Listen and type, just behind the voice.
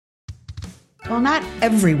While not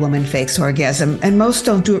every woman fakes orgasm, and most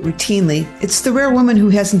don't do it routinely, it's the rare woman who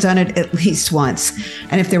hasn't done it at least once.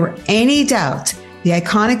 And if there were any doubt, the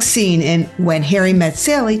iconic scene in When Harry Met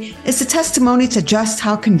Sally is a testimony to just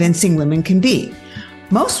how convincing women can be.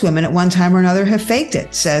 Most women at one time or another have faked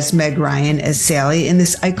it, says Meg Ryan as Sally in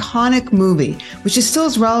this iconic movie, which is still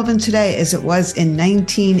as relevant today as it was in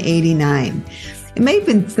 1989. It may have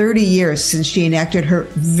been 30 years since she enacted her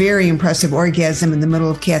very impressive orgasm in the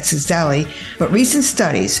middle of Katz's Deli, but recent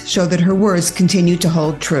studies show that her words continue to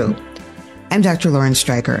hold true. I'm Dr. Lauren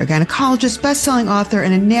Streicher, a gynecologist, best-selling author,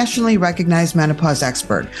 and a nationally recognized menopause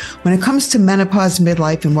expert. When it comes to menopause,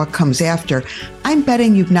 midlife, and what comes after, I'm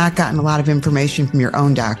betting you've not gotten a lot of information from your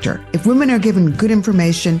own doctor. If women are given good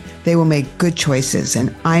information, they will make good choices,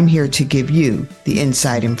 and I'm here to give you the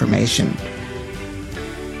inside information.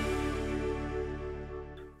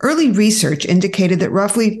 Early research indicated that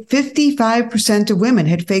roughly 55% of women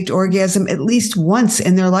had faked orgasm at least once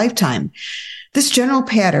in their lifetime. This general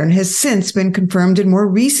pattern has since been confirmed in more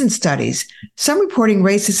recent studies, some reporting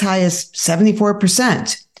rates as high as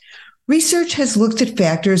 74%. Research has looked at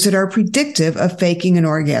factors that are predictive of faking an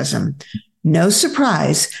orgasm. No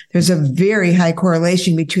surprise, there's a very high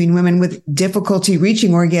correlation between women with difficulty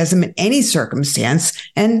reaching orgasm in any circumstance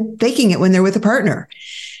and faking it when they're with a partner.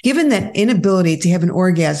 Given that inability to have an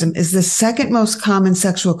orgasm is the second most common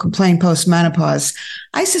sexual complaint post-menopause,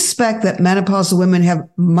 I suspect that menopausal women have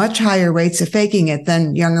much higher rates of faking it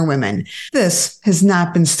than younger women. This has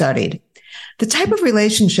not been studied. The type of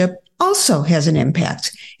relationship also has an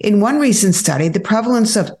impact. In one recent study, the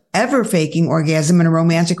prevalence of ever faking orgasm in a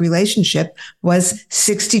romantic relationship was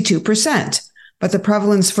 62%. But the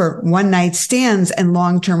prevalence for one-night stands and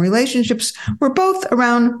long-term relationships were both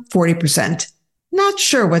around 40%. Not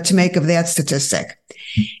sure what to make of that statistic.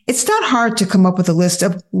 It's not hard to come up with a list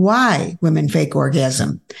of why women fake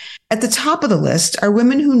orgasm. At the top of the list are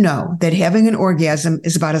women who know that having an orgasm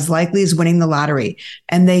is about as likely as winning the lottery,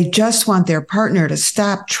 and they just want their partner to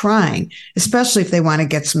stop trying, especially if they want to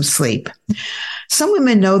get some sleep. Some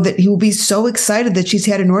women know that he will be so excited that she's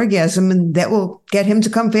had an orgasm and that will get him to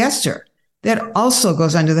come faster. That also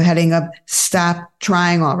goes under the heading of stop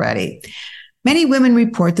trying already. Many women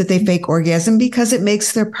report that they fake orgasm because it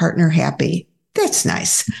makes their partner happy. That's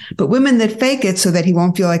nice. But women that fake it so that he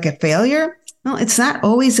won't feel like a failure, well, it's not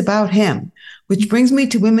always about him. Which brings me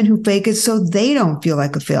to women who fake it so they don't feel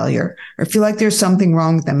like a failure or feel like there's something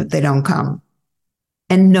wrong with them if they don't come.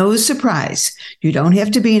 And no surprise, you don't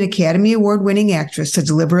have to be an Academy Award-winning actress to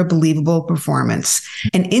deliver a believable performance.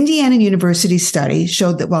 An Indiana University study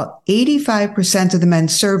showed that while 85% of the men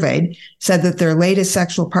surveyed said that their latest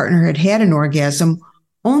sexual partner had had an orgasm,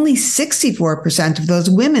 only 64% of those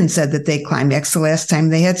women said that they climaxed the last time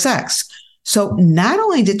they had sex. So not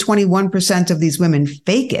only did 21% of these women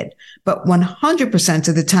fake it, but 100%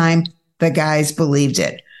 of the time, the guys believed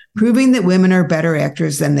it, proving that women are better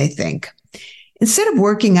actors than they think. Instead of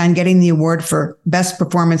working on getting the award for best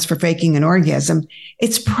performance for faking an orgasm,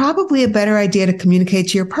 it's probably a better idea to communicate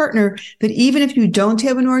to your partner that even if you don't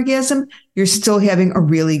have an orgasm, you're still having a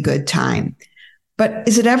really good time. But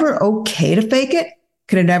is it ever okay to fake it?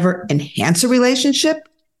 Could it ever enhance a relationship?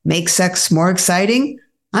 Make sex more exciting?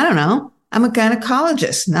 I don't know. I'm a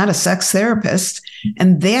gynecologist, not a sex therapist.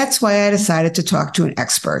 And that's why I decided to talk to an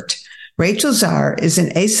expert. Rachel Czar is an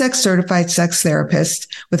ASEX certified sex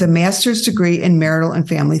therapist with a master's degree in marital and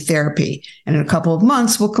family therapy. And in a couple of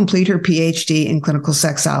months, will complete her PhD in clinical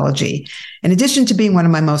sexology. In addition to being one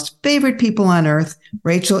of my most favorite people on earth,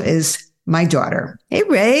 Rachel is my daughter. Hey,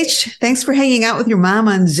 Rach, thanks for hanging out with your mom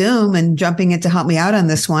on Zoom and jumping in to help me out on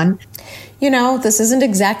this one. You know, this isn't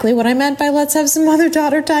exactly what I meant by let's have some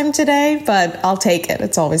mother-daughter time today, but I'll take it.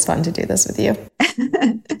 It's always fun to do this with you.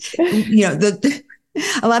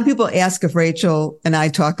 A lot of people ask if Rachel and I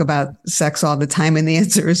talk about sex all the time, and the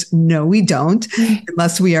answer is no, we don't,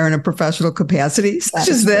 unless we are in a professional capacity, such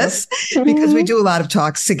as this, because we do a lot of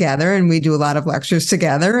talks together and we do a lot of lectures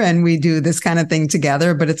together and we do this kind of thing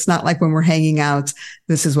together. But it's not like when we're hanging out,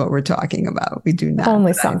 this is what we're talking about. We do not.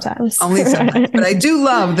 Only sometimes. Only sometimes. But I do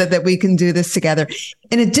love that we can do this together.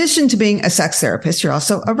 In addition to being a sex therapist, you're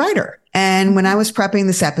also a writer. And when I was prepping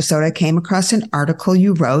this episode, I came across an article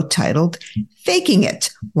you wrote titled Faking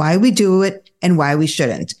It, Why We Do It and Why We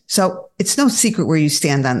Shouldn't. So it's no secret where you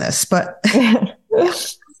stand on this, but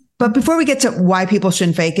before we get to why people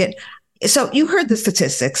shouldn't fake it. So you heard the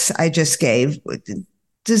statistics I just gave.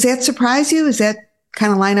 Does that surprise you? Does that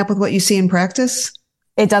kind of line up with what you see in practice?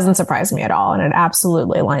 It doesn't surprise me at all. And it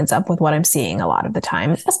absolutely lines up with what I'm seeing a lot of the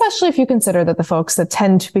time, especially if you consider that the folks that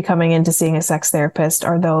tend to be coming into seeing a sex therapist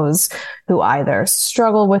are those who either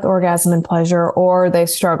struggle with orgasm and pleasure, or they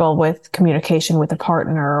struggle with communication with a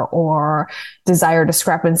partner or desire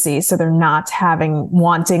discrepancy. So they're not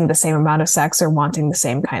wanting the same amount of sex or wanting the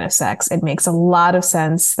same kind of sex. It makes a lot of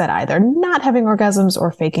sense that either not having orgasms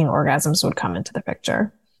or faking orgasms would come into the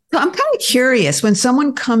picture. So I'm kind of curious, when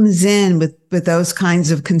someone comes in with those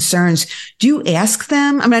kinds of concerns, do you ask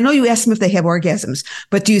them? I mean, I know you ask them if they have orgasms,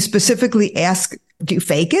 but do you specifically ask, do you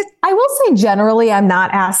fake it? I will say generally, I'm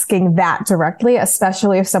not asking that directly,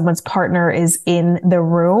 especially if someone's partner is in the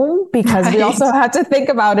room, because we also have to think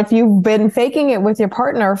about if you've been faking it with your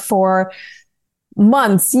partner for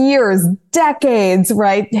months, years, decades,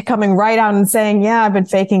 right? Coming right out and saying, yeah, I've been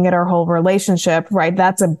faking it our whole relationship, right?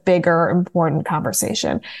 That's a bigger, important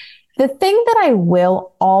conversation. The thing that I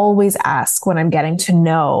will always ask when I'm getting to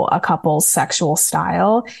know a couple's sexual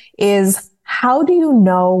style is, how do you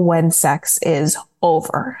know when sex is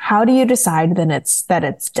over? How do you decide that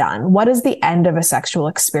it's done? What does the end of a sexual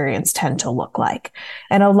experience tend to look like?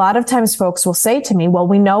 And a lot of times folks will say to me, well,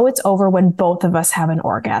 we know it's over when both of us have an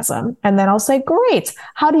orgasm. And then I'll say, great.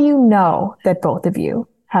 How do you know that both of you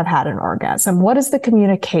have had an orgasm? What is the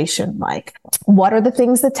communication like? What are the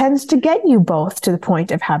things that tends to get you both to the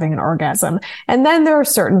point of having an orgasm? And then there are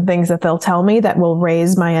certain things that they'll tell me that will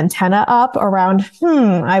raise my antenna up around,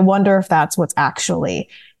 I wonder if that's what's actually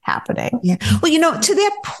happening. Yeah. Well, to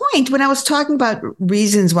that point, when I was talking about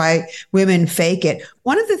reasons why women fake it,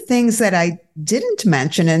 one of the things that I didn't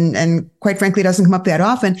mention, and quite frankly, doesn't come up that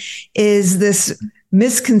often, is this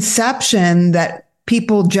misconception that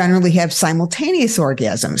people generally have simultaneous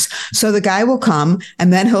orgasms. So the guy will come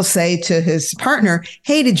and then he'll say to his partner,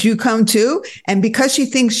 hey, did you come too? And because she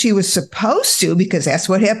thinks she was supposed to, because that's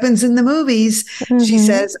what happens in the movies, she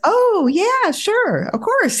says, oh, yeah, sure. Of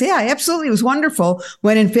course. Yeah, absolutely. It was wonderful.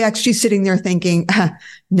 When in fact, she's sitting there thinking,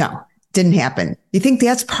 no, didn't happen. You think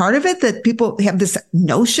that's part of it, that people have this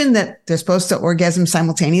notion that they're supposed to orgasm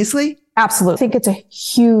simultaneously? Absolutely. I think it's a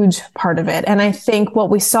huge part of it. And I think what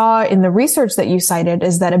we saw in the research that you cited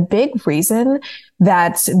is that a big reason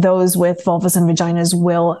that those with vulvas and vaginas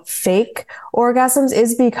will fake orgasms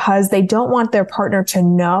is because they don't want their partner to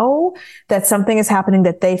know that something is happening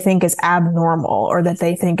that they think is abnormal, or that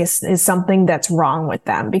they think is something that's wrong with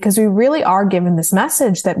them. Because we really are given this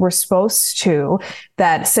message that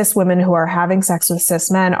that cis women who are having sex with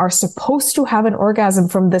cis men are supposed to have an orgasm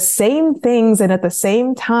from the same things and at the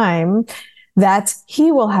same time that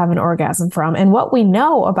he will have an orgasm from. And what we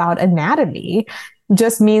know about anatomy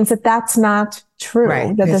just means that that's not true.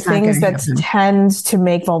 Right. That the things that tend to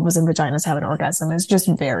make vulvas and vaginas have an orgasm is just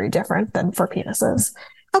very different than for penises.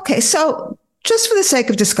 Okay. So just for the sake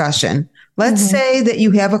of discussion, let's say that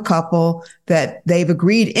you have a couple that they've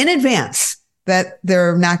agreed in advance that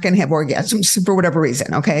they're not going to have orgasms for whatever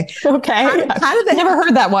reason. Okay. Okay. How did they never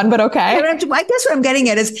heard that one, but okay. I guess what I'm getting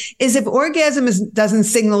at is if orgasm doesn't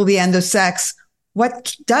signal the end of sex,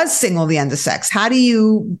 what does signal the end of sex? How do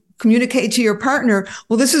you communicate to your partner,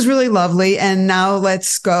 well, this is really lovely, and now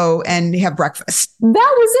let's go and have breakfast? That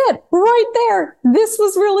was it right there. This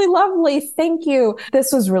was really lovely. Thank you.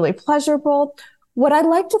 This was really pleasurable. What I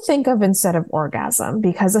like to think of instead of orgasm,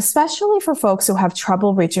 because especially for folks who have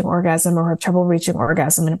trouble reaching orgasm or have trouble reaching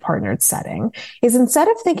orgasm in a partnered setting, is instead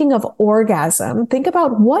of thinking of orgasm, think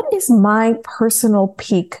about what is my personal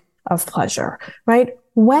peak of pleasure, right?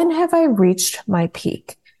 When have I reached my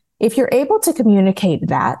peak? If you're able to communicate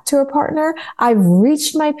that to a partner, I've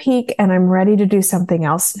reached my peak and I'm ready to do something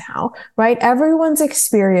else now, right? Everyone's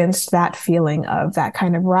experienced that feeling of that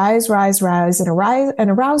kind of rise, and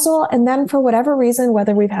arousal. And then for whatever reason,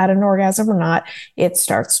 whether we've had an orgasm or not, it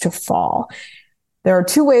starts to fall. There are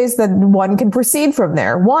two ways that one can proceed from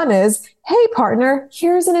there. One is, hey, partner,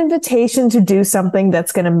 here's an invitation to do something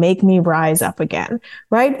that's going to make me rise up again,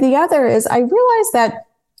 right? The other is, I realize that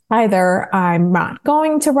either I'm not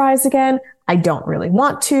going to rise again, I don't really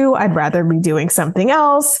want to, I'd rather be doing something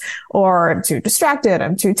else, or I'm too distracted,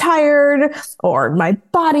 I'm too tired, or my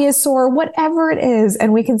body is sore, whatever it is.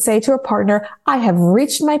 And we can say to a partner, I have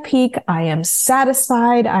reached my peak, I am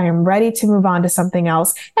satisfied, I am ready to move on to something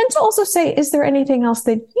else. And to also say, is there anything else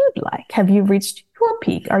that you'd like? Have you reached your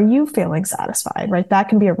peak? Are you feeling satisfied? Right? That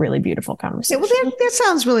can be a really beautiful conversation. Yeah, well, that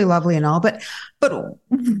sounds really lovely and all, but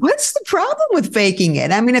what's the problem with faking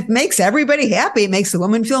it? I mean, it makes everybody happy. It makes the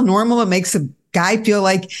woman feel normal. It makes the guy feel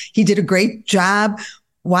like he did a great job.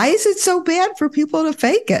 Why is it so bad for people to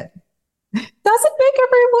fake it? Does it make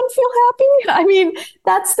everyone feel happy? I mean,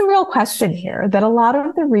 that's the real question here, that a lot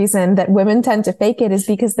of the reason that women tend to fake it is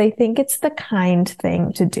because they think it's the kind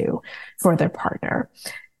thing to do for their partner.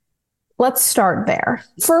 Let's start there.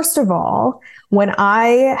 First of all, when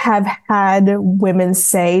I have had women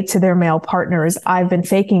say to their male partners, I've been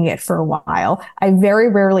faking it for a while, I very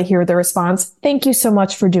rarely hear the response, thank you so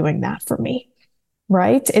much for doing that for me.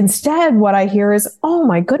 Right? Instead, what I hear is, oh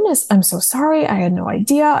my goodness, I'm so sorry. I had no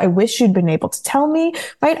idea. I wish you'd been able to tell me,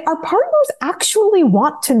 right? Our partners actually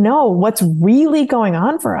want to know what's really going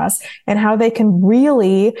on for us and how they can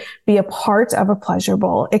really be a part of a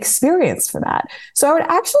pleasurable experience for that. So I would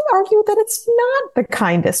actually argue that it's not the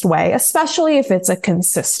kindest way, especially if it's a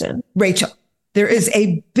consistent. Rachel, there is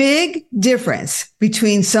a big difference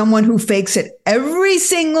between someone who fakes it every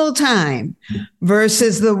single time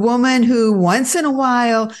versus the woman who once in a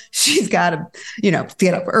while, she's got to,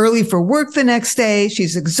 get up early for work the next day.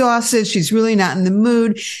 She's exhausted. She's really not in the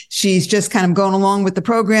mood. She's just kind of going along with the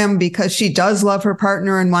program because she does love her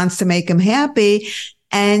partner and wants to make him happy.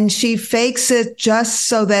 And she fakes it just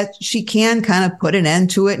so that she can kind of put an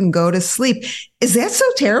end to it and go to sleep. Is that so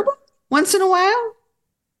terrible once in a while?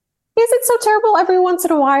 Is it so terrible every once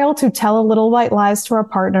in a while to tell a little white lies to our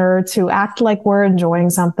partner, to act like we're enjoying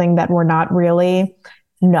something that we're not really?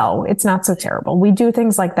 No, it's not so terrible. We do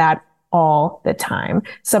things like that all the time.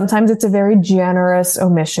 Sometimes it's a very generous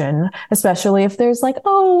omission, especially if there's like,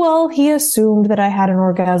 oh, well, he assumed that I had an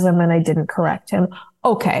orgasm and I didn't correct him.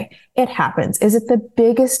 Okay, it happens. Is it the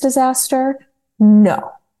biggest disaster? No.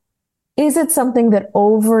 Is it something that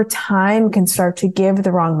over time can start to give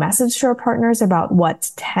the wrong message to our partners about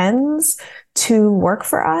what tends to work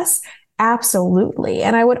for us? Absolutely.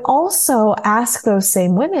 And I would also ask those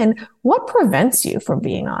same women, what prevents you from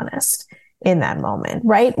being honest in that moment,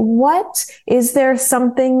 right? Is there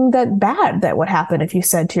something bad that would happen if you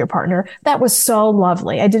said to your partner, that was so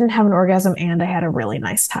lovely. I didn't have an orgasm and I had a really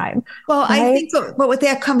nice time. Well, right? I think but what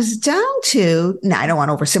that comes down to, I don't want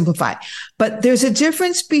to oversimplify, but there's a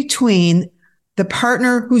difference between the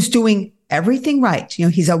partner who's doing everything right.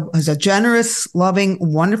 He's a generous, loving,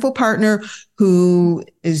 wonderful partner who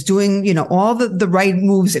is doing, all the right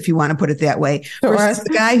moves, if you want to put it that way, sure. versus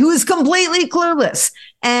the guy who is completely clueless.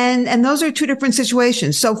 And those are two different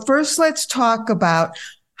situations. So first, let's talk about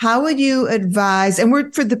how would you advise,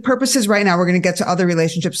 and for the purposes right now, we're going to get to other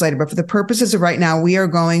relationships later, but for the purposes of right now, we are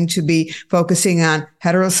going to be focusing on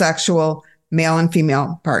heterosexual male and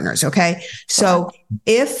female partners. Okay. So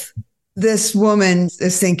if this woman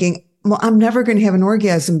is thinking, well, I'm never going to have an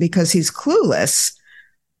orgasm because he's clueless,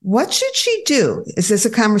 what should she do? Is this a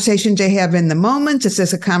conversation to have in the moment? Is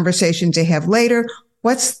this a conversation to have later?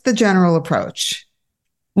 What's the general approach?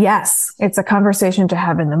 Yes, it's a conversation to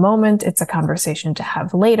have in the moment. It's a conversation to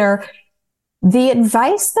have later. The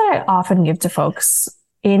advice that I often give to folks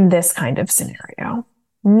in this kind of scenario,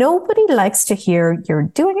 nobody likes to hear you're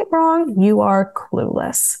doing it wrong. You are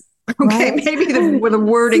clueless. Okay, right? maybe the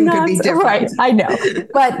wording could be different. Right, I know.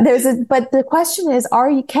 But the question is,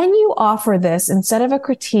 can you offer this instead of a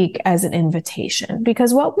critique as an invitation?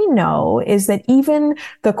 Because what we know is that even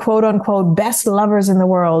the quote unquote best lovers in the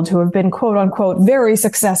world who have been quote unquote very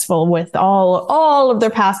successful with all of their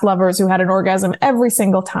past lovers who had an orgasm every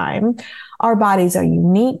single time, our bodies are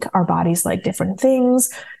unique. Our bodies like different things.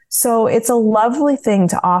 So it's a lovely thing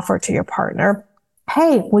to offer to your partner.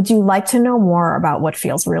 Hey, would you like to know more about what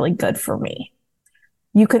feels really good for me?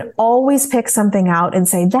 You could always pick something out and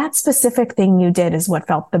say, that specific thing you did is what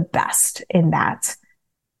felt the best in that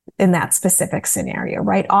specific scenario,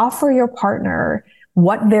 right? Offer your partner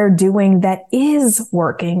what they're doing that is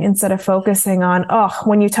working instead of focusing on, oh,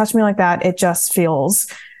 when you touch me like that, it just feels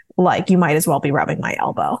like you might as well be rubbing my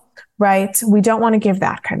elbow, right? We don't want to give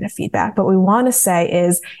that kind of feedback. But what we want to say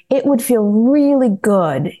is, it would feel really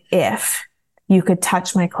good if you could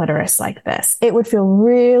touch my clitoris like this. It would feel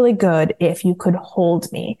really good if you could hold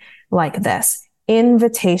me like this.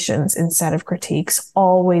 Invitations instead of critiques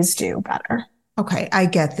always do better. Okay, I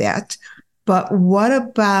get that. But what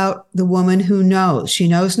about the woman who knows? She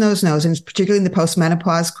knows, and particularly in the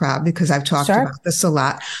postmenopause crowd, because I've talked about this a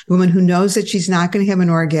lot. The woman who knows that she's not going to have an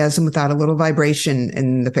orgasm without a little vibration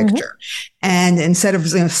in the picture. Mm-hmm. And instead of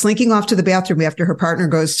slinking off to the bathroom after her partner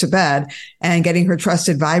goes to bed and getting her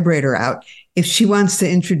trusted vibrator out, if she wants to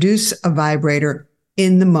introduce a vibrator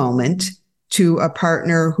in the moment to a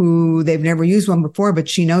partner who they've never used one before, but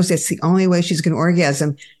she knows that's the only way she's going to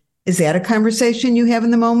orgasm, is that a conversation you have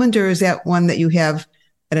in the moment, or is that one that you have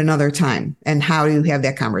at another time? And how do you have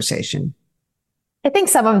that conversation? I think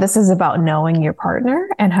some of this is about knowing your partner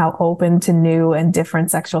and how open to new and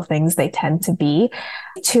different sexual things they tend to be.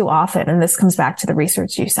 Too often, and this comes back to the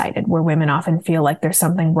research you cited, where women often feel like there's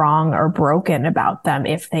something wrong or broken about them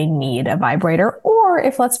if they need a vibrator, or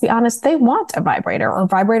if, let's be honest, they want a vibrator, or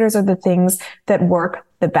vibrators are the things that work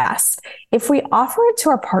the best. If we offer it to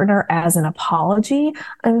our partner as an apology,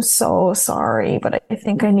 I'm so sorry, but I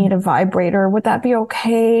think I need a vibrator. Would that be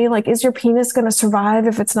okay? Like, is your penis going to survive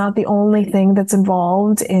if it's not the only thing that's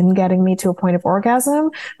involved in getting me to a point of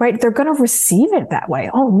orgasm, right? They're going to receive it that way.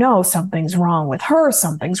 Oh no, something's wrong with her.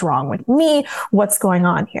 Something's wrong with me. What's going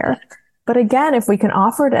on here? But again, if we can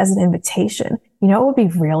offer it as an invitation, you know, it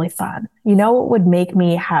would be really fun. You know, what would make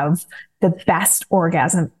me have the best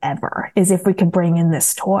orgasm ever is if we could bring in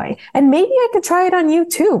this toy. And maybe I could try it on you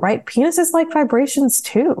too, right? Penises like vibrations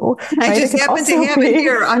too. I just happen to have it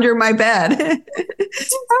here under my bed.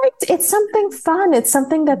 Right. It's something fun. It's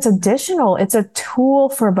something that's additional. It's a tool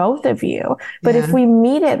for both of you. But if we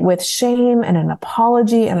meet it with shame and an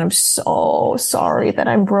apology, and I'm so sorry that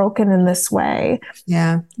I'm broken in this way.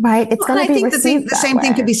 Yeah. Right. It's going to be received the same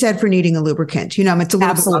thing could be said for needing a lubricant. You know, it's a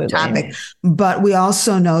little bit off topic, but we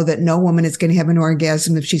also know that no woman is going to have an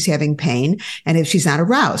orgasm if she's having pain and if she's not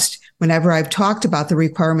aroused. Whenever I've talked about the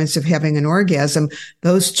requirements of having an orgasm,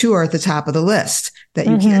 those two are at the top of the list, that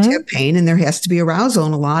you can't have pain and there has to be arousal.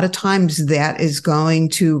 And a lot of times that is going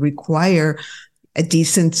to require a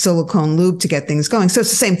decent silicone lube to get things going. So it's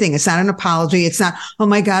the same thing. It's not an apology. It's not, oh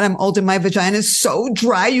my God, I'm old and my vagina is so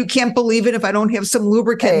dry. You can't believe it. If I don't have some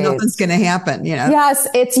lubricant, nothing's going to happen. You know? Yes.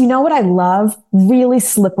 It's, you know what I love? Really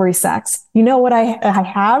slippery sex. You know what I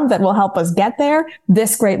have that will help us get there?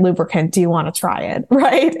 This great lubricant. Do you want to try it?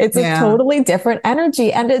 Right. It's a totally different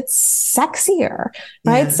energy and it's sexier,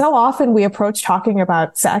 right? So often we approach talking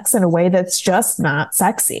about sex in a way that's just not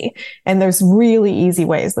sexy. And there's really easy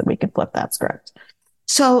ways that we can flip that script.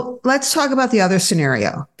 So let's talk about the other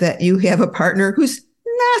scenario, that you have a partner who's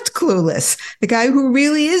not clueless. The guy who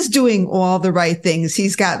really is doing all the right things.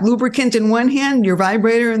 He's got lubricant in one hand, your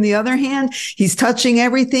vibrator in the other hand. He's touching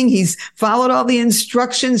everything. He's followed all the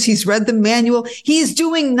instructions. He's read the manual. He's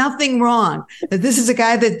doing nothing wrong. This is a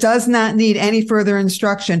guy that does not need any further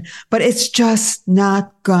instruction, but it's just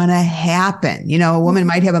not gonna happen. You know, a woman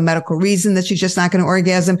might have a medical reason that she's just not going to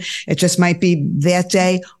orgasm. It just might be that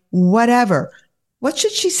day, whatever. What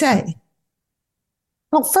should she say?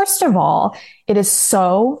 Well, first of all, it is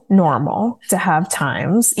so normal to have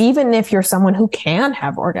times, even if you're someone who can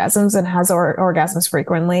have orgasms and has orgasms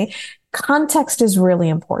frequently. Context is really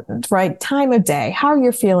important, right? Time of day, how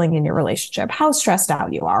you're feeling in your relationship, how stressed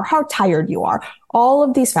out you are, how tired you are. All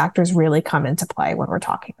of these factors really come into play when we're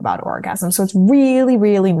talking about orgasm. So it's really,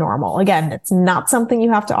 really normal. Again, it's not something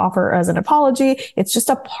you have to offer as an apology. It's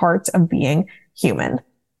just a part of being human.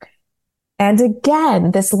 And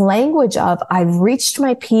again, this language of, I've reached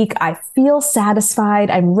my peak. I feel satisfied.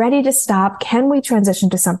 I'm ready to stop. Can we transition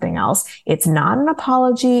to something else? It's not an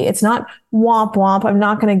apology. It's not womp womp. I'm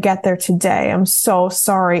not going to get there today. I'm so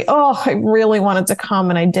sorry. Oh, I really wanted to come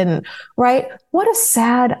and I didn't. Right? What a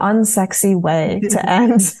sad, unsexy way to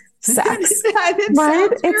end sex. Right?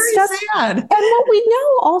 It's just sad. And what we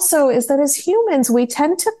know also is that as humans, we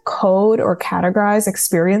tend to code or categorize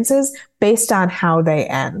experiences based on how they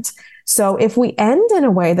end. So if we end in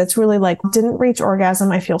a way that's really like, didn't reach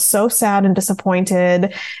orgasm, I feel so sad and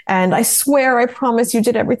disappointed. And I swear, I promise you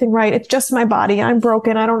did everything right. It's just my body. I'm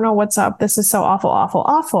broken. I don't know what's up. This is so awful, awful,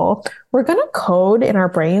 awful. We're going to code in our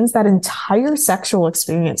brains that entire sexual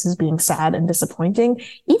experience as being sad and disappointing,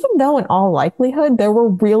 even though in all likelihood, there were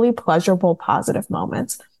really pleasurable, positive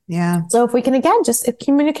moments. Yeah. So if we can, again, if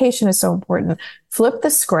communication is so important, flip the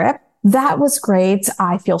script. That was great.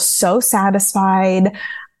 I feel so satisfied.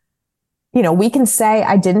 You know, we can say,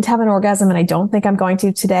 I didn't have an orgasm and I don't think I'm going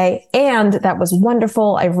to today. And that was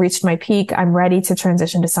wonderful. I've reached my peak. I'm ready to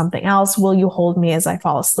transition to something else. Will you hold me as I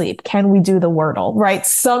fall asleep? Can we do the Wordle, right?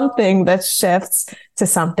 Something that shifts to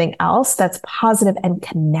something else that's positive and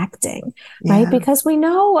connecting, right? Because we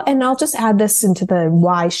know, and I'll just add this into the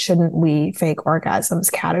why shouldn't we fake orgasms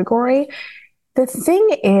category. The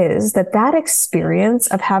thing is that experience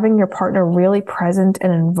of having your partner really present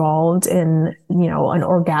and involved in, you know, an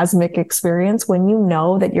orgasmic experience when you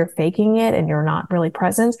know that you're faking it and you're not really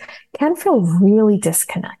present can feel really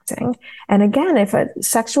disconnecting. And again, if a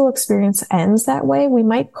sexual experience ends that way, we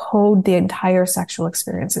might code the entire sexual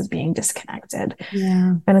experience as being disconnected.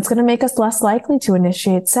 Yeah. And it's going to make us less likely to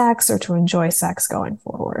initiate sex or to enjoy sex going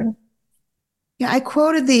forward. Yeah, I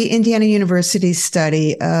quoted the Indiana University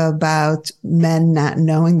study about men not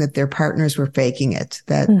knowing that their partners were faking it,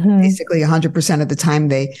 that basically 100% of the time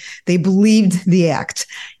they believed the act.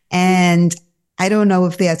 And I don't know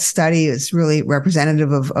if that study is really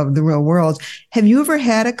representative of the real world. Have you ever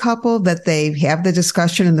had a couple that they have the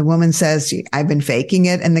discussion and the woman says, I've been faking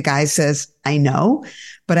it, and the guy says, I know,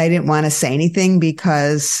 but I didn't want to say anything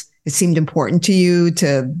because it seemed important to you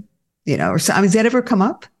to, or so, has that ever come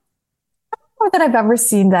up? Or that I've ever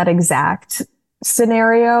seen that exact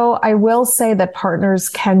scenario. I will say that partners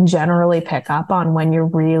can generally pick up on when you're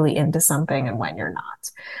really into something and when you're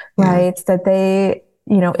not, right? That they,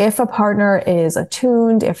 if a partner is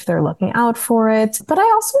attuned, if they're looking out for it. But I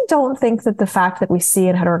also don't think that the fact that we see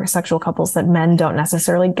in heterosexual couples that men don't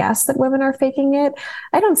necessarily guess that women are faking it,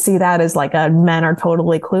 I don't see that as like men are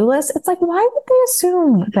totally clueless. It's like, why would they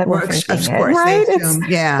assume that we're faking it, right?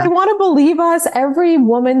 They want to believe us. Every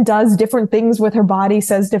woman does different things with her body,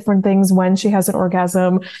 says different things when she has an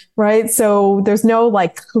orgasm, right? So there's no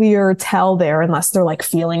like clear tell there unless they're like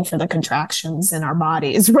feeling for the contractions in our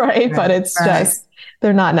bodies, right? But it's just,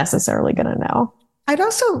 they're not necessarily going to know. I'd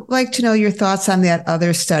also like to know your thoughts on that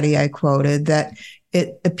other study I quoted, that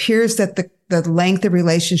it appears that the length of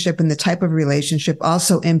relationship and the type of relationship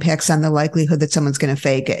also impacts on the likelihood that someone's going to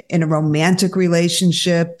fake it. In a romantic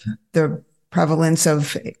relationship, the prevalence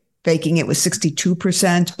of faking it was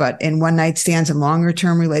 62%, but in one night stands and longer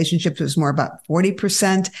term relationships was more about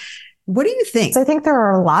 40%. What do you think? So I think there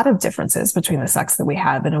are a lot of differences between the sex that we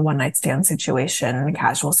have in a one night stand situation, a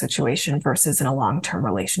casual situation versus in a long-term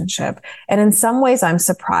relationship. And in some ways, I'm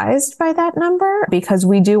surprised by that number because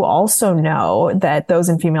we do also know that those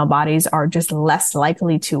in female bodies are just less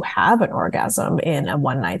likely to have an orgasm in a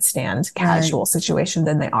one night stand casual situation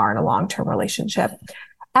than they are in a long-term relationship.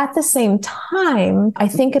 At the same time, I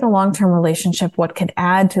think in a long-term relationship, what could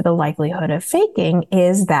add to the likelihood of faking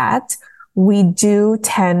is that we do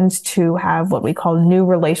tend to have what we call new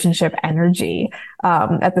relationship energy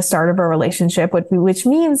at the start of a relationship, which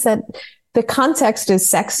means that the context is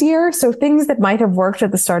sexier. So things that might have worked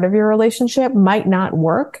at the start of your relationship might not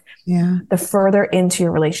work. The further into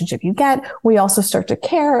your relationship you get, we also start to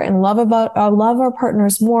care and love our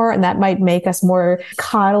partners more. And that might make us more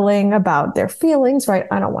coddling about their feelings, right?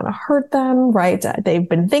 I don't want to hurt them, right? They've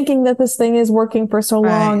been thinking that this thing is working for so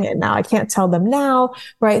long and now I can't tell them now,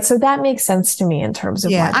 right? So that makes sense to me in terms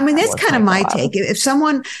of I mean, that's kind of my take. If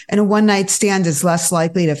someone in a one night stand is less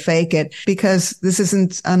likely to fake it because this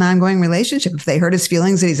isn't an ongoing relationship, if they hurt his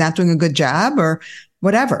feelings that he's not doing a good job or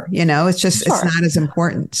whatever, it's just, it's not as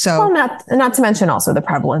important. So not to mention also the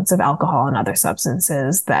prevalence of alcohol and other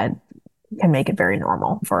substances that can make it very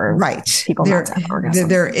normal for people not to have orgasms.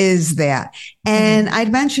 There is that. And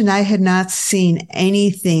I'd mentioned I had not seen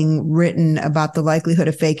anything written about the likelihood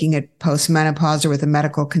of faking it post-menopause or with a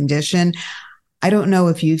medical condition. I don't know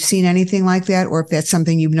if you've seen anything like that or if that's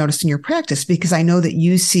something you've noticed in your practice, because I know that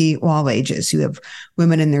you see all ages. You have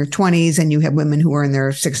women in their 20s and you have women who are in their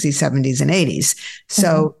 60s, 70s, and 80s.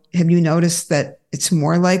 So have you noticed that it's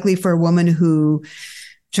more likely for a woman who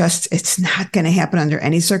it's not going to happen under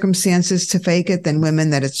any circumstances to fake it than women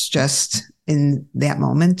that it's just in that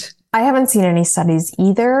moment? I haven't seen any studies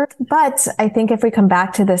either, but I think if we come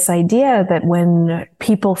back to this idea that when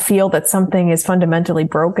people feel that something is fundamentally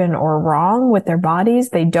broken or wrong with their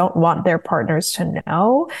bodies, they don't want their partners to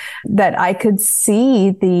know, that I could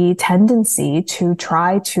see the tendency to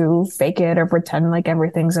try to fake it or pretend like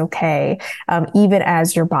everything's okay, even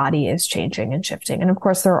as your body is changing and shifting. And of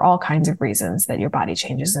course, there are all kinds of reasons that your body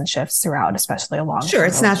changes and shifts throughout, especially along. Sure,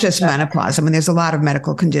 it's not just menopause. I mean, there's a lot of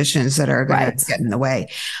medical conditions that are going to get in the way.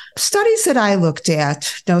 Studies that I looked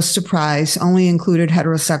at, no surprise, only included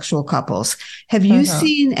heterosexual couples. Have you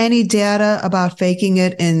seen any data about faking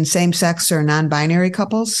it in same-sex or non-binary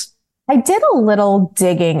couples? I did a little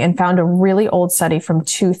digging and found a really old study from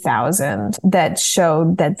 2000 that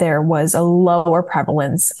showed that there was a lower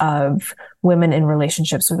prevalence of women in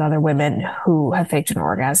relationships with other women who have faked an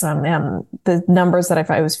orgasm. And the numbers that I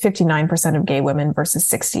found, it was 59% of gay women versus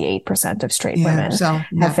 68% of straight women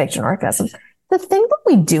have faked an orgasm. The thing that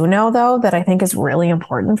we do know, though, that I think is really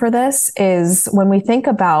important for this is when we think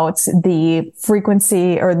about the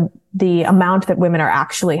frequency or the amount that women are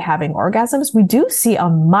actually having orgasms, we do see a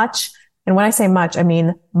much, and when I say much, I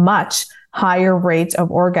mean much higher rate of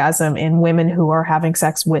orgasm in women who are having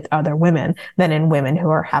sex with other women than in women who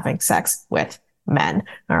are having sex with men.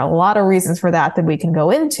 There are a lot of reasons for that we can go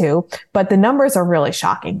into, but the numbers are really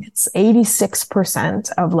shocking. It's 86%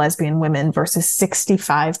 of lesbian women versus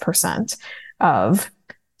 65% of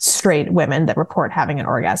straight women that report having an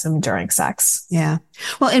orgasm during sex. Yeah.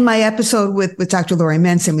 Well, in my episode with Dr. Lori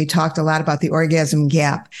Menson, we talked a lot about the orgasm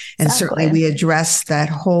gap. And certainly we addressed that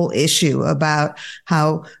whole issue about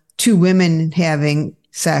how two women having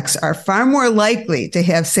sex are far more likely to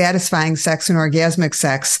have satisfying sex and orgasmic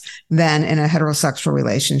sex than in a heterosexual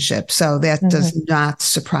relationship. So that does not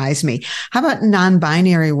surprise me. How about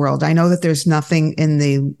non-binary world? I know that there's nothing in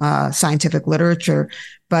the scientific literature,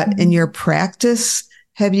 but in your practice,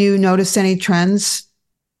 have you noticed any trends?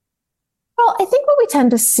 Well, I think what we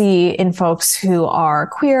tend to see in folks who are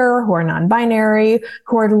queer, who are non-binary,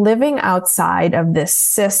 who are living outside of this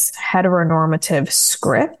cis heteronormative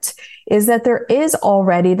script is that there is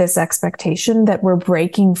already this expectation that we're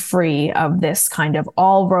breaking free of this kind of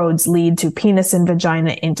all roads lead to penis and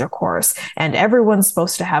vagina intercourse, and everyone's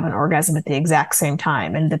supposed to have an orgasm at the exact same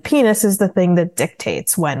time. And the penis is the thing that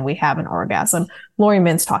dictates when we have an orgasm. Lori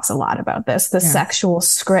Mintz talks a lot about this, the sexual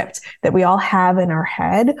script that we all have in our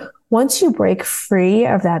head. Once you break free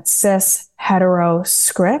of that cis hetero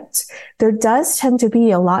script, there does tend to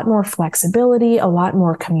be a lot more flexibility, a lot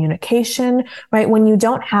more communication, right? When you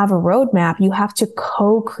don't have a roadmap, you have to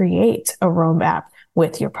co-create a roadmap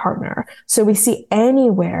with your partner. So we see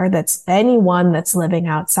anyone that's living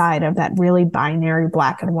outside of that really binary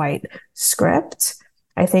black and white script.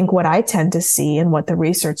 I think what I tend to see and what the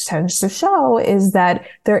research tends to show is that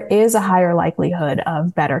there is a higher likelihood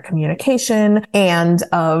of better communication and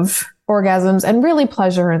of orgasms and really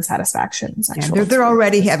pleasure and satisfaction. They're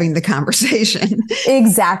already having the conversation.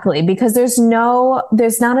 Exactly. Because there's not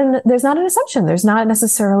an assumption. There's not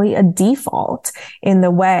necessarily a default in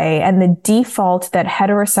the way. And the default that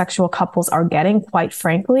heterosexual couples are getting, quite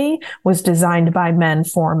frankly, was designed by men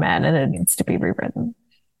for men, and it needs to be rewritten.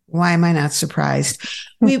 Why am I not surprised?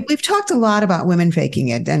 We've talked a lot about women faking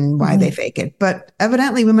it and why they fake it, but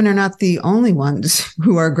evidently women are not the only ones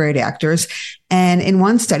who are great actors. And in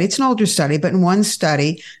one study, it's an older study, but in one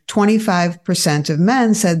study, 25% of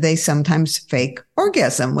men said they sometimes fake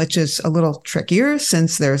orgasm, which is a little trickier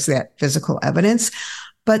since there's that physical evidence.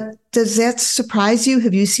 But does that surprise you?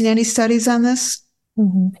 Have you seen any studies on this?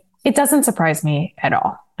 It doesn't surprise me at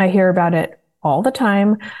all. I hear about it all the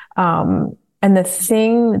time. And the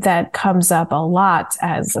thing that comes up a lot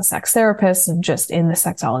as a sex therapist and just in the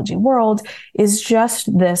sexology world is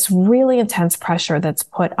just this really intense pressure that's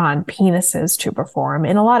put on penises to perform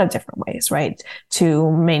in a lot of different ways, right?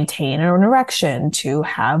 To maintain an erection, to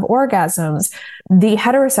have orgasms. The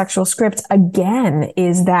heterosexual script, again,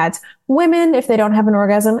 is that women, if they don't have an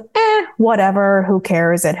orgasm, whatever, who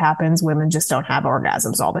cares? It happens. Women just don't have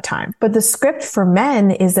orgasms all the time. But the script for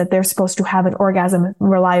men is that they're supposed to have an orgasm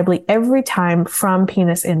reliably every time from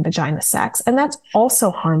penis in vagina sex. And that's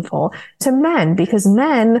also harmful to men because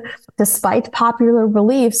men, despite popular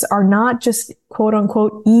beliefs, are not just quote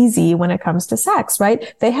unquote easy when it comes to sex,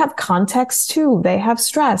 right? They have context too. They have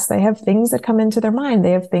stress. They have things that come into their mind.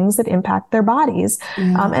 They have things that impact their bodies.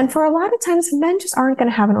 And for a lot of times, men just aren't going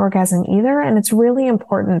to have an orgasm either. And it's really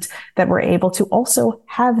important that we're able to also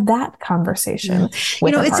have that conversation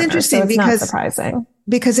with our it's partner. interesting so it's because not surprising.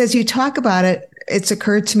 Because as you talk about it, it's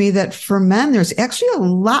occurred to me that for men, there's actually a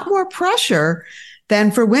lot more pressure than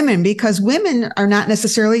for women because women are not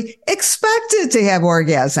necessarily expected to have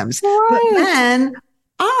orgasms, but men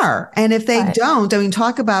are. And if they don't, I mean,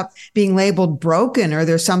 talk about being labeled broken or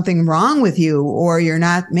there's something wrong with you or you're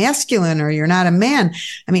not masculine or you're not a man.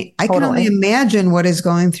 I mean, I can only imagine what is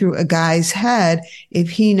going through a guy's head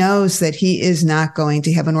if he knows that he is not going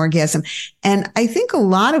to have an orgasm. And I think a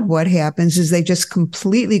lot of what happens is they just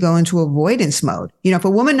completely go into avoidance mode. You know, if a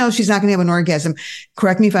woman knows she's not going to have an orgasm,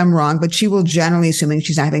 correct me if I'm wrong, but she will generally, assuming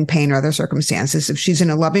she's not having pain or other circumstances, if she's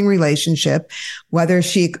in a loving relationship, whether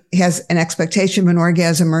she has an expectation of an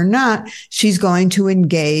orgasm or not, she's going to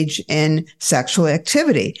engage in sexual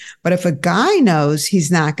activity. But if a guy knows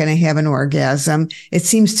he's not going to have an orgasm, it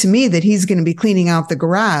seems to me that he's going to be cleaning out the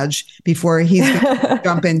garage before he's going to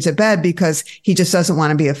jump into bed because he just doesn't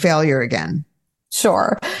want to be a failure again.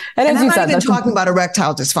 Sure. And I'm not even talking about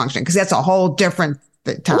erectile dysfunction because that's a whole different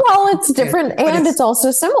topic. Well, it's different and it's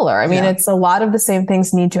also similar. I mean, it's a lot of the same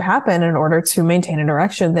things need to happen in order to maintain an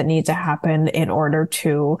erection that need to happen in order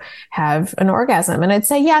to have an orgasm. And I'd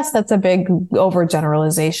say, yes, that's a big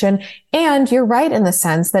overgeneralization. And you're right in the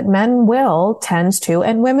sense that men will tend to,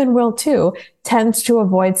 and women will too, tend to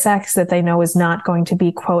avoid sex that they know is not going to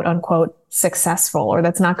be quote unquote successful or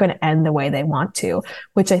that's not going to end the way they want to,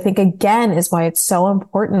 which I think again is why it's so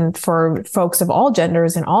important for folks of all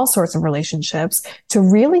genders in all sorts of relationships to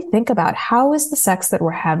really think about how is the sex that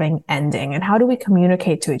we're having ending and how do we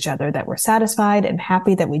communicate to each other that we're satisfied and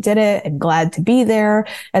happy that we did it and glad to be there,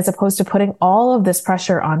 as opposed to putting all of this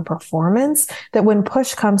pressure on performance that when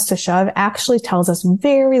push comes to shove actually tells us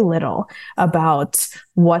very little about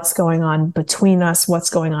what's going on between us, what's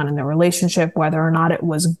going on in the relationship, whether or not it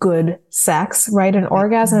was good sex, right? An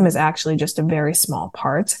orgasm is actually just a very small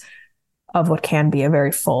part of what can be a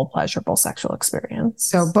very full, pleasurable sexual experience.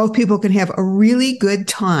 So both people can have a really good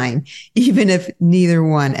time, even if neither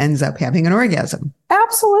one ends up having an orgasm.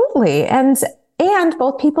 Absolutely. And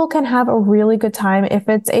both people can have a really good time if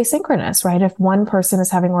it's asynchronous, right? If one person is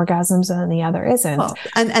having orgasms and the other isn't. Well,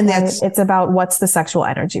 and that's, it's about what's the sexual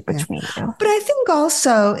energy between you. But I think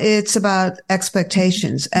also it's about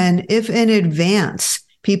expectations. And if in advance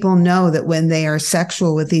people know that when they are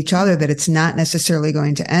sexual with each other, that it's not necessarily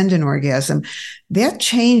going to end in orgasm, that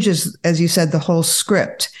changes, as you said, the whole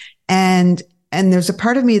script. And there's a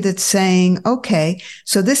part of me that's saying, okay,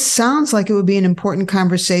 so this sounds like it would be an important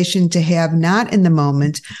conversation to have, not in the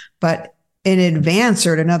moment, but in advance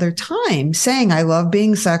or at another time, saying, I love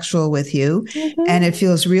being sexual with you and it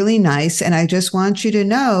feels really nice. And I just want you to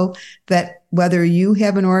know that whether you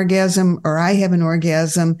have an orgasm or I have an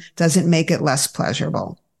orgasm doesn't make it less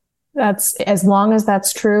pleasurable. That's, as long as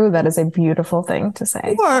that's true, that is a beautiful thing to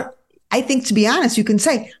say. Or I think, to be honest, you can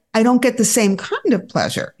say, I don't get the same kind of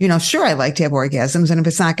pleasure. Sure, I like to have orgasms. And if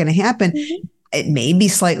it's not going to happen, it may be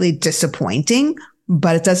slightly disappointing,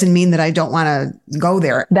 but it doesn't mean that I don't want to go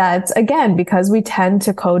there. That's, again, because we tend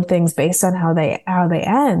to code things based on how they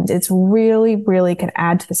end. It's really, really can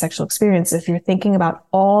add to the sexual experience if you're thinking about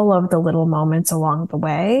all of the little moments along the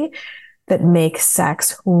way that make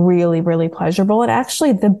sex really, really pleasurable. And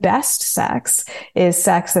actually, the best sex is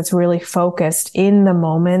sex that's really focused in the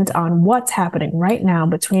moment on what's happening right now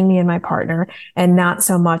between me and my partner, and not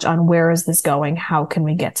so much on where is this going? How can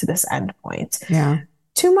we get to this end point? Yeah.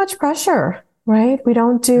 Too much pressure, right? We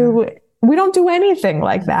don't do anything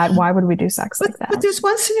like that. Why would we do sex like that? But there's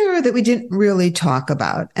one scenario that we didn't really talk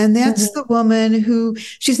about, and that's the woman who,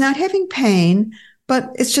 she's not having pain,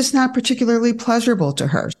 but it's just not particularly pleasurable to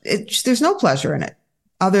her. There's no pleasure in it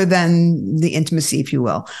other than the intimacy, if you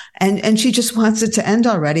will. And she just wants it to end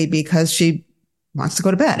already because she wants to go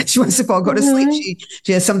to bed. She wants to go to sleep.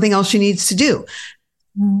 She has something else she needs to do.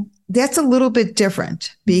 That's a little bit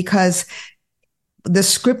different, because the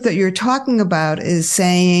script that you're talking about is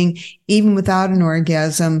saying, even without an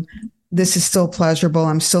orgasm, this is still pleasurable.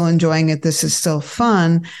 I'm still enjoying it. This is still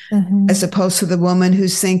fun, as opposed to the woman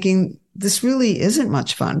who's thinking, this really isn't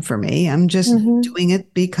much fun for me. I'm just doing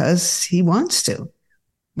it because he wants to.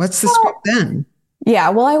 What's the script then? Yeah,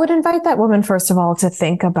 well, I would invite that woman, first of all, to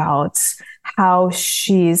think about how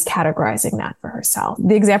she's categorizing that for herself.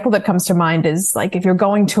 The example that comes to mind is, like, if you're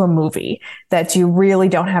going to a movie that you really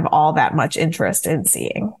don't have all that much interest in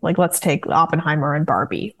seeing, like, let's take Oppenheimer and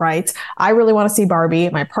Barbie, right? I really want to see Barbie.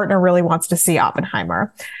 My partner really wants to see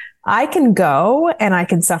Oppenheimer. I can go and I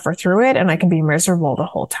can suffer through it and I can be miserable the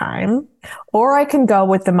whole time. Or I can go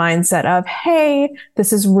with the mindset of, hey,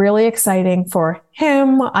 this is really exciting for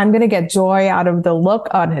him. I'm going to get joy out of the look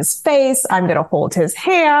on his face. I'm going to hold his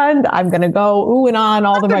hand. I'm going to go ooh and on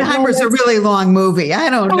all the right moments. Oppenheimer's a really long movie.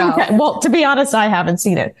 I don't know. Okay. Well, to be honest, I haven't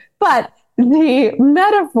seen it. But the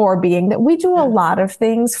metaphor being that we do a lot of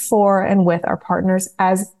things for and with our partners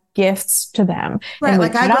as gifts to them. Right.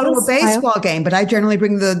 Like, I go to a baseball game, but I generally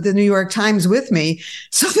bring the New York Times with me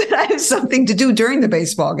so that I have something to do during the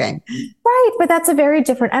baseball game. Right. But that's a very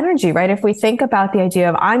different energy, right? If we think about the idea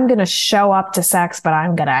of, I'm going to show up to sex, but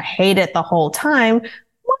I'm going to hate it the whole time,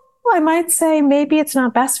 I might say maybe it's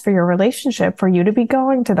not best for your relationship for you to be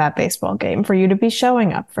going to that baseball game, for you to be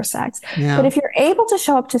showing up for sex. Yeah. But if you're able to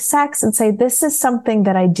show up to sex and say, this is something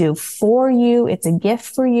that I do for you, it's a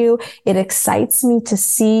gift for you, it excites me to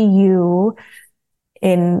see you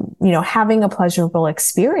in, having a pleasurable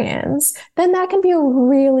experience, then that can be a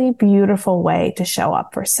really beautiful way to show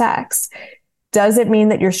up for sex. Does it mean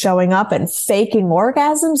that you're showing up and faking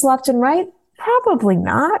orgasms left and right? Probably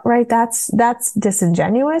not, right? That's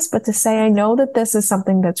disingenuous. But to say, I know that this is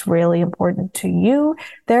something that's really important to you,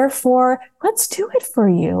 therefore, let's do it for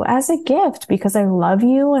you as a gift because I love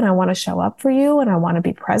you and I want to show up for you and I want to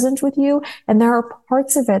be present with you. And there are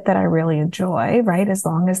parts of it that I really enjoy, right? As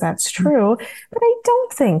long as that's true. But I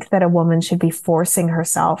don't think that a woman should be forcing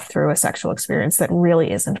herself through a sexual experience that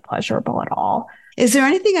really isn't pleasurable at all. Is there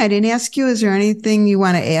anything I didn't ask you? Is there anything you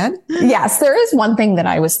want to add? Yes, there is one thing that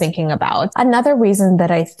I was thinking about. Another reason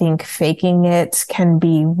that I think faking it can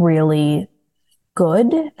be really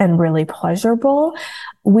good and really pleasurable.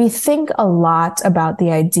 we think a lot about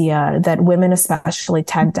the idea that women especially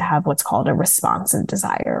tend to have what's called a responsive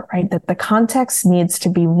desire, right? That the context needs to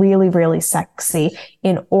be really, really sexy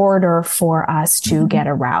in order for us to get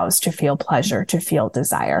aroused, to feel pleasure, to feel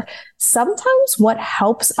desire. Sometimes what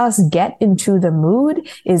helps us get into the mood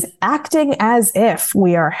is acting as if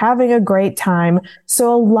we are having a great time.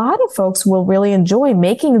 So a lot of folks will really enjoy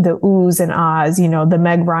making the oohs and ahs, the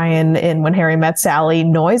Meg Ryan in When Harry Met Sally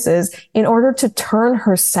noises in order to turn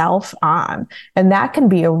herself on. And that can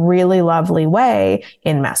be a really lovely way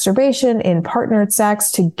in masturbation, in partnered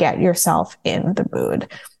sex, to get yourself in the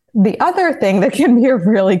mood. The other thing that can be a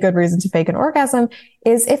really good reason to fake an orgasm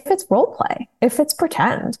is if it's role play, if it's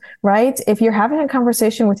pretend, right? If you're having a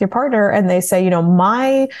conversation with your partner and they say,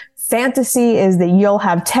 my fantasy is that you'll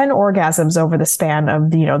have 10 orgasms over the span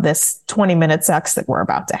of, this 20-minute sex that we're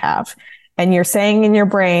about to have. And you're saying in your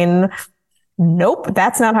brain, nope,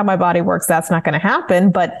 that's not how my body works. That's not going to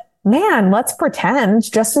happen. But man, let's pretend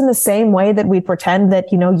just in the same way that we pretend that,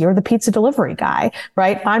 you're the pizza delivery guy,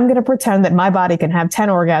 right? I'm going to pretend that my body can have 10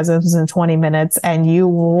 orgasms in 20 minutes and you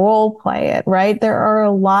role play it, right? There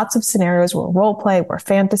are lots of scenarios where role play, where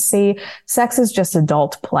fantasy, sex is just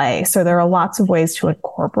adult play. So there are lots of ways to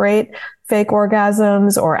incorporate fake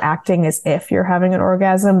orgasms or acting as if you're having an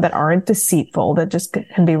orgasm that aren't deceitful, that just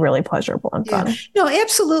can be really pleasurable and fun. Yeah. No,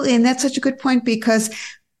 absolutely. And that's such a good point, because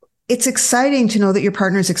it's exciting to know that your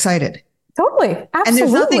partner's excited. Totally. Absolutely. And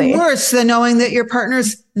there's nothing worse than knowing that your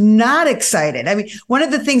partner's not excited. I mean, one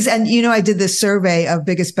of the things, and I did this survey of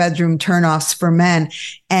biggest bedroom turnoffs for men.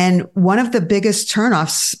 And one of the biggest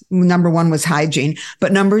turnoffs, number one was hygiene,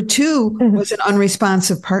 but number two was an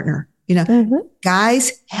unresponsive partner.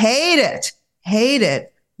 Guys hate it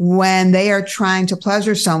when they are trying to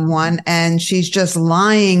pleasure someone and she's just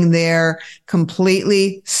lying there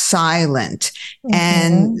completely silent.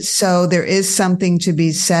 And so there is something to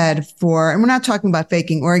be said for, and we're not talking about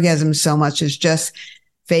faking orgasms so much as just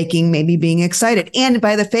faking maybe being excited. And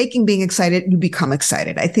by the faking being excited, you become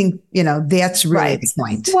excited. I think, that's really the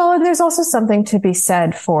point. Well, and there's also something to be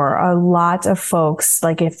said for a lot of folks.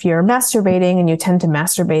 Like if you're masturbating and you tend to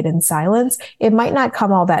masturbate in silence, it might not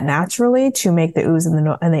come all that naturally to make the oohs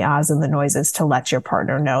and the ahs and the noises to let your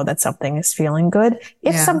partner know that something is feeling good.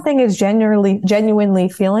 If something is genuinely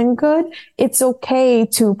feeling good, it's okay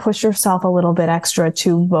to push yourself a little bit extra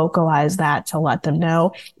to vocalize that, to let them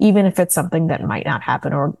know, even if it's something that might not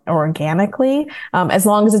happen organically, as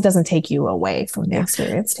long as it doesn't take you away from the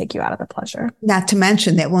experience, take you out of the pleasure. Not to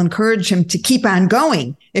mention that will encourage him to keep on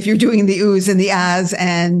going if you're doing the oohs and the ahs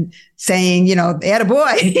and saying,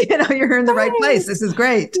 attaboy, you're in the right place. This is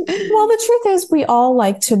great. Well, the truth is we all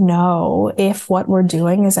like to know if what we're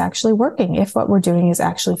doing is actually working, if what we're doing is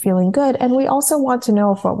actually feeling good. And we also want to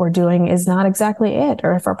know if what we're doing is not exactly it,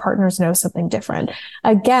 or if our partners know something different.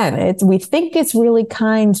 Again, we think it's really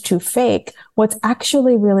kind to fake. What's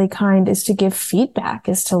actually really kind is to give feedback,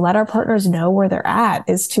 is to let our partners know where they're at,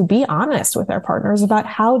 is to be honest with our partners about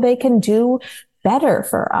how they can do better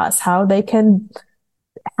for us, how they can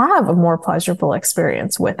have a more pleasurable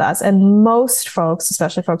experience with us. And most folks,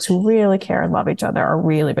 especially folks who really care and love each other, are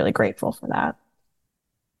really, really grateful for that.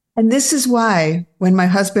 And this is why when my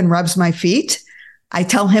husband rubs my feet, I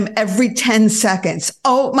tell him every 10 seconds,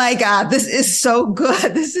 oh my God, this is so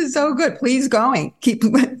good. This is so good. Please keep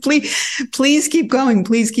going.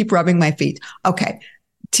 Please keep rubbing my feet. Okay.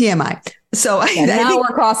 TMI. So now we're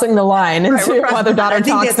crossing the line into mother-daughter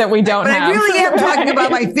talks that we don't have. I really am talking about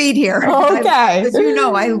my feet here. Okay. As you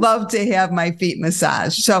know, I love to have my feet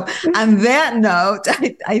massaged. So on that note,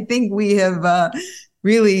 I think we have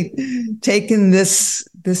really taken this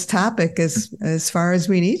topic as far as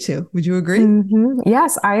we need to. Would you agree?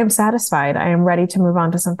 Yes, I am satisfied. I am ready to move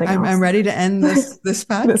on to something else. I'm ready to end this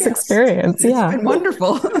podcast. This experience. It's been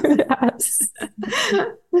wonderful. Yes.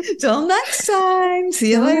 Till next time.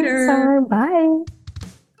 See you later. Bye.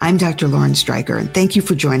 I'm Dr. Lauren Stryker, and thank you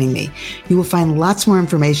for joining me. You will find lots more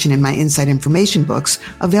information in my Inside Information books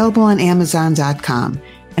available on Amazon.com.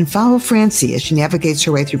 And follow Francie as she navigates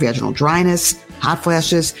her way through vaginal dryness, hot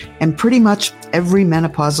flashes, and pretty much every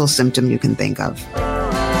menopausal symptom you can think of.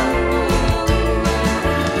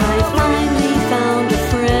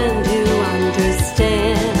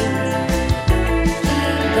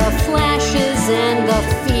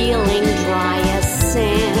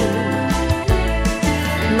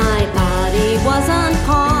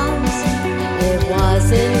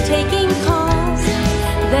 Taking calls,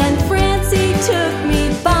 then Francie took me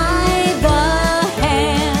by the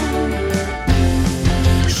hand.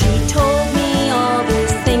 She told me all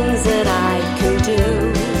these things that I can do,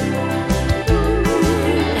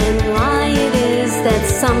 and why it is that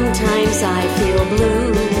sometimes I feel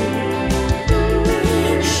blue.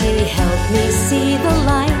 helped me see the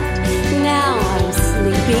light. Now I'm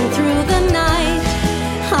sleeping through